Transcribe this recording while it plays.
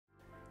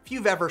If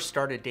you've ever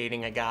started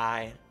dating a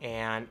guy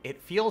and it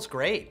feels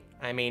great,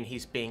 I mean,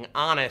 he's being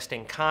honest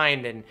and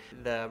kind and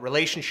the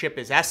relationship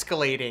is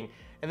escalating,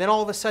 and then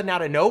all of a sudden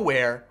out of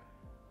nowhere,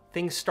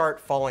 things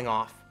start falling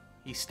off.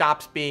 He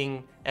stops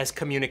being as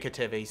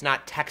communicative. He's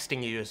not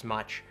texting you as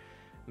much.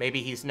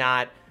 Maybe he's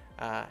not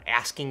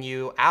asking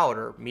you out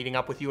or meeting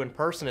up with you in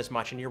person as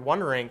much, and you're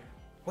wondering,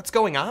 what's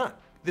going on?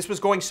 This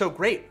was going so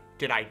great.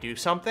 Did I do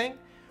something?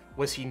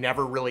 Was he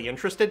never really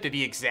interested? Did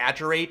he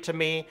exaggerate to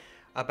me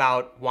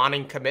about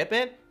wanting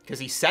commitment? Because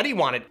he said he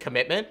wanted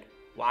commitment.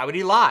 Why would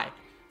he lie?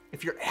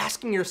 If you're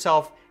asking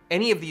yourself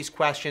any of these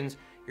questions,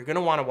 you're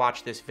gonna wanna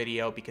watch this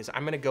video because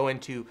I'm gonna go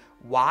into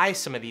why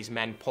some of these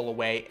men pull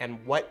away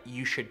and what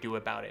you should do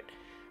about it.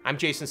 I'm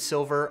Jason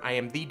Silver. I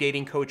am the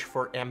dating coach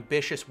for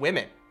ambitious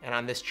women. And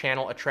on this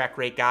channel, Attract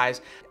Great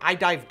Guys, I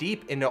dive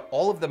deep into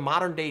all of the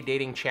modern day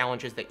dating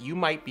challenges that you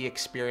might be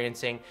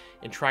experiencing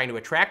in trying to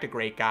attract a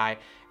great guy.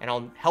 And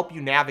I'll help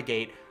you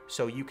navigate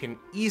so you can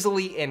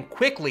easily and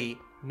quickly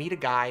meet a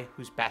guy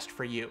who's best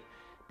for you.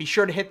 Be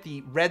sure to hit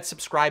the red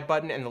subscribe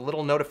button and the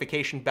little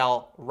notification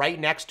bell right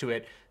next to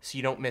it so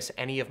you don't miss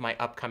any of my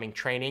upcoming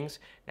trainings.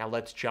 Now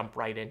let's jump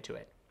right into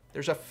it.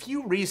 There's a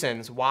few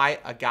reasons why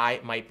a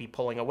guy might be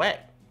pulling away.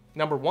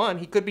 Number one,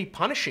 he could be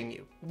punishing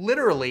you.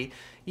 Literally,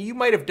 you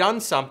might have done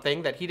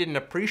something that he didn't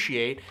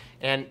appreciate,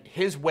 and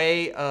his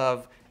way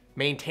of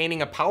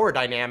maintaining a power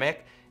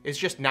dynamic is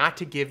just not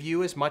to give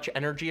you as much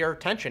energy or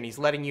attention. He's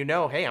letting you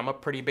know, hey, I'm a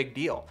pretty big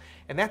deal.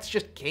 And that's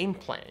just game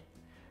playing.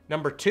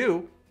 Number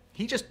two,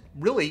 he just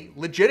really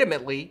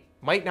legitimately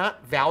might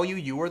not value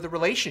you or the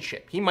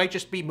relationship. He might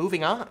just be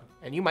moving on,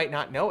 and you might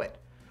not know it.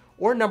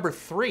 Or number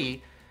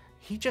three,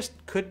 he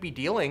just could be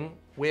dealing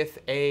with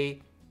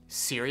a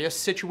serious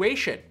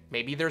situation.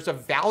 Maybe there's a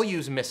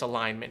values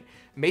misalignment.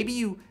 Maybe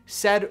you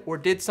said or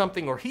did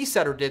something, or he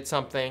said or did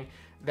something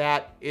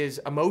that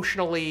is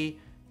emotionally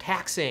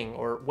taxing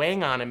or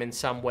weighing on him in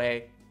some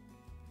way,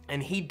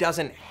 and he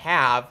doesn't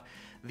have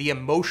the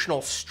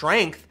emotional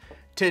strength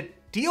to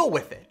deal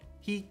with it.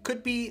 He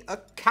could be a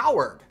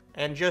coward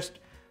and just,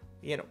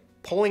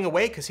 pulling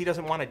away because he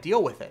doesn't want to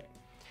deal with it.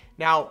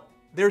 Now,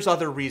 there's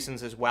other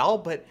reasons as well,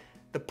 but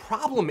the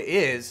problem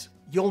is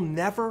you'll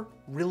never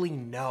really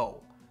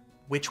know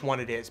which one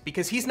it is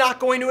because he's not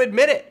going to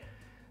admit it.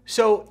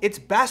 So it's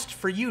best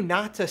for you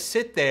not to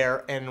sit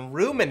there and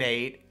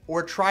ruminate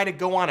or try to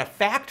go on a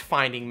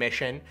fact-finding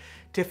mission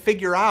to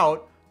figure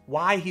out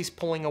why he's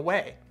pulling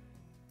away.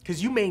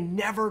 Because you may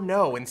never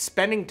know, and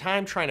spending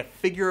time trying to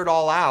figure it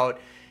all out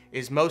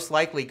is most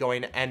likely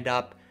going to end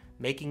up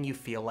making you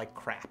feel like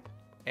crap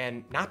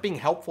and not being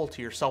helpful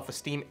to your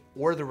self-esteem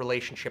or the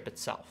relationship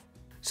itself.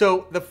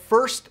 So the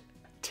first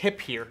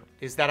tip here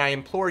is that I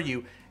implore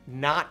you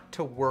not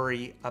to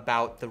worry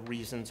about the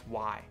reasons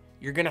why.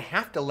 You're gonna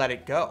have to let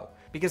it go.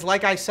 Because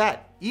like I said,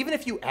 even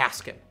if you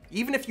ask him,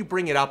 even if you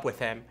bring it up with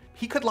him,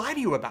 he could lie to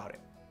you about it.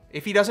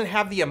 If he doesn't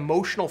have the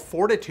emotional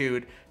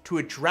fortitude to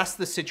address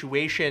the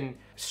situation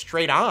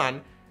straight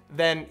on,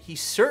 then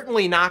he's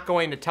certainly not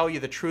going to tell you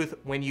the truth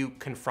when you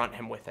confront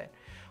him with it.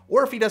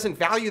 Or if he doesn't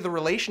value the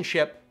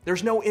relationship,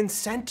 there's no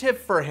incentive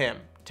for him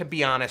to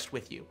be honest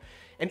with you.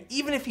 And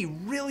even if he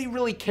really,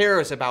 really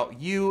cares about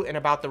you and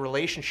about the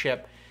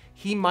relationship,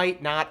 he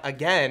might not,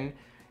 again,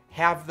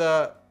 have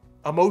the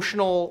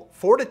emotional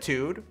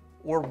fortitude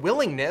or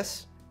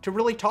willingness to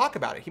really talk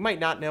about it. He might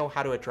not know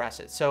how to address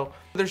it. So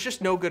there's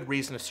just no good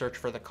reason to search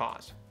for the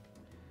cause.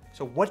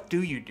 So what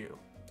do you do?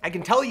 I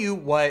can tell you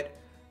what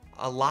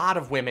a lot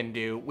of women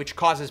do, which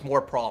causes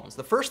more problems.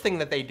 The first thing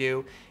that they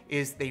do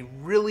is they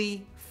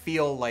really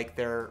feel like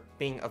they're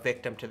being a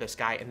victim to this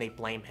guy and they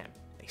blame him.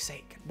 They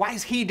say, why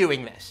is he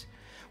doing this?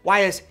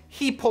 Why is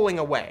he pulling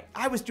away?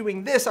 I was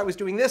doing this, I was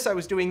doing this, I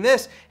was doing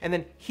this, and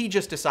then he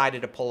just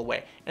decided to pull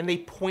away. And they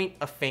point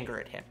a finger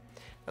at him.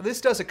 Now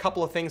this does a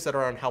couple of things that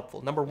are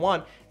unhelpful. Number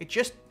one, it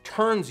just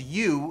turns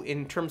you,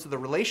 in terms of the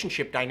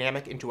relationship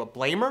dynamic, into a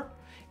blamer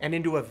and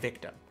into a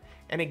victim.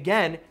 And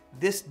again,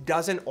 this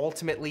doesn't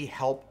ultimately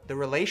help the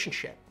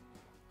relationship.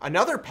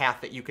 Another path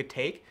that you could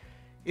take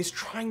is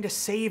trying to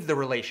save the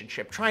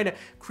relationship, trying to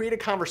create a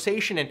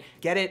conversation and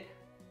get it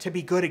to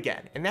be good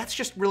again. And that's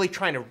just really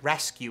trying to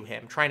rescue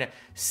him, trying to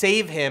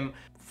save him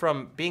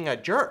from being a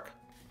jerk.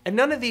 And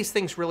none of these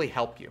things really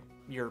help you.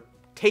 You're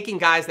taking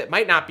guys that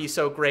might not be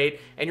so great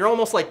and you're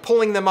almost like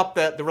pulling them up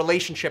the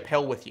relationship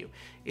hill with you.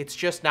 It's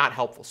just not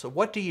helpful. So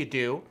what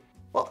do?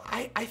 Well,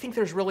 I think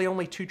there's really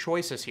only two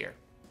choices here.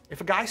 If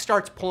a guy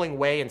starts pulling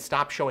away and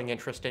stops showing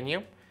interest in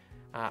you,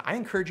 I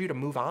encourage you to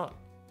move on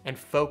and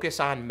focus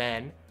on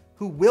men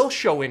who will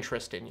show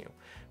interest in you.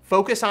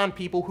 Focus on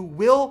people who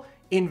will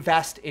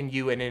invest in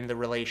you and in the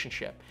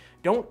relationship.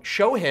 Don't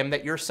show him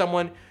that you're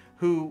someone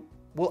who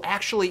will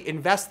actually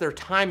invest their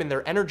time and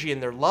their energy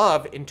and their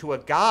love into a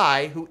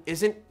guy who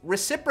isn't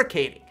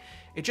reciprocating.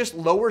 It just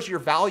lowers your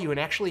value and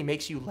actually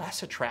makes you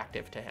less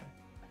attractive to him.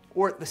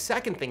 Or the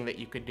second thing that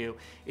you could do,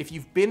 if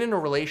you've been in a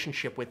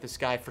relationship with this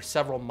guy for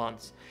several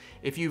months,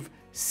 if you've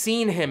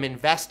seen him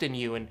invest in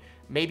you and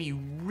maybe you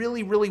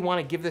really, really want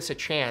to give this a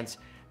chance,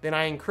 then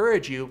I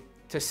encourage you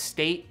to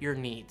state your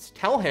needs.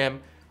 Tell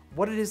him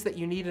what it is that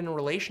you need in a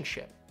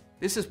relationship.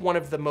 This is one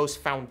of the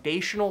most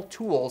foundational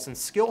tools and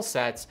skill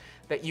sets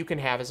that you can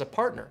have as a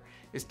partner,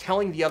 is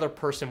telling the other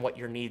person what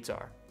your needs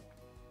are.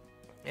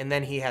 And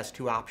then he has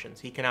two options.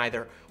 He can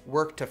either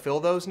work to fill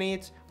those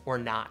needs or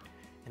not.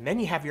 And then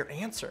you have your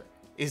answer.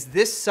 Is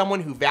this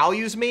someone who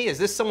values me? Is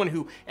this someone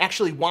who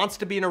actually wants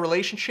to be in a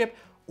relationship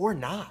or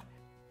not?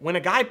 When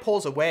a guy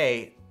pulls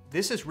away,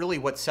 this is really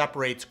what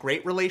separates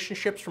great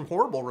relationships from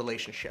horrible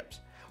relationships.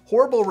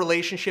 Horrible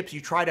relationships,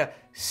 you try to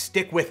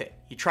stick with it.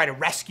 You try to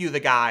rescue the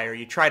guy, or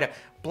you try to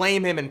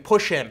blame him and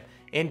push him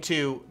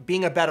into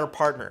being a better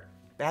partner.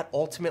 That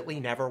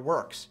ultimately never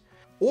works.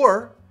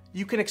 Or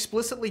you can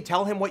explicitly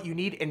tell him what you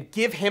need and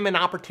give him an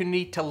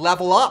opportunity to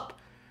level up,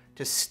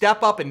 to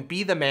step up and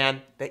be the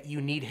man that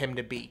you need him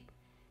to be.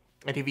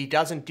 And if he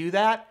doesn't do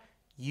that,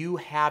 you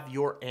have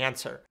your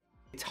answer.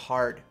 It's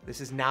hard. This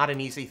is not an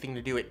easy thing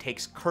to do. It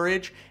takes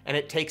courage, and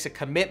it takes a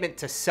commitment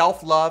to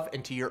self-love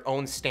and to your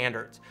own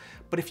standards.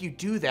 But if you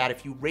do that,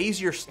 if you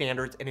raise your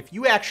standards, and if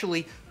you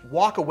actually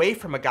walk away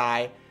from a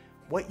guy,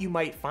 what you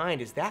might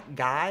find is that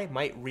guy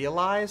might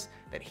realize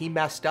that he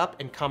messed up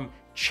and come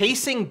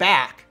chasing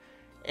back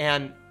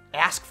and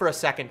ask for a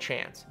second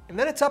chance. And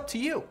then it's up to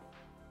you.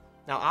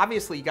 Now,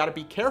 obviously, you got to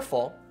be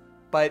careful,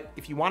 but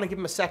if you want to give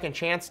him a second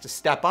chance to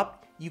step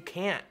up, you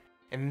can.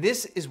 And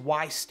this is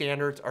why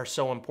standards are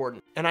so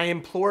important. And I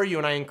implore you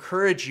and I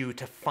encourage you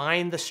to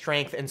find the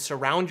strength and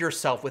surround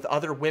yourself with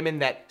other women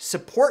that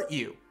support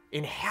you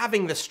in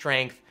having the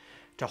strength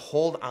to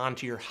hold on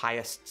to your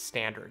highest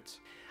standards.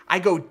 I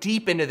go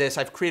deep into this.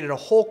 I've created a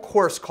whole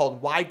course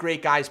called Why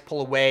Great Guys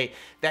Pull Away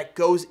that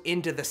goes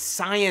into the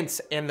science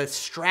and the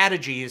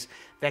strategies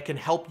that can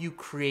help you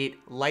create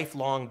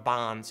lifelong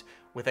bonds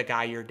with a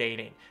guy you're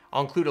dating.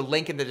 I'll include a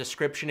link in the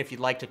description if you'd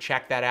like to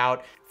check that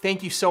out.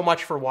 Thank you so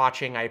much for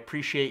watching. I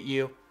appreciate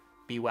you.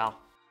 Be well.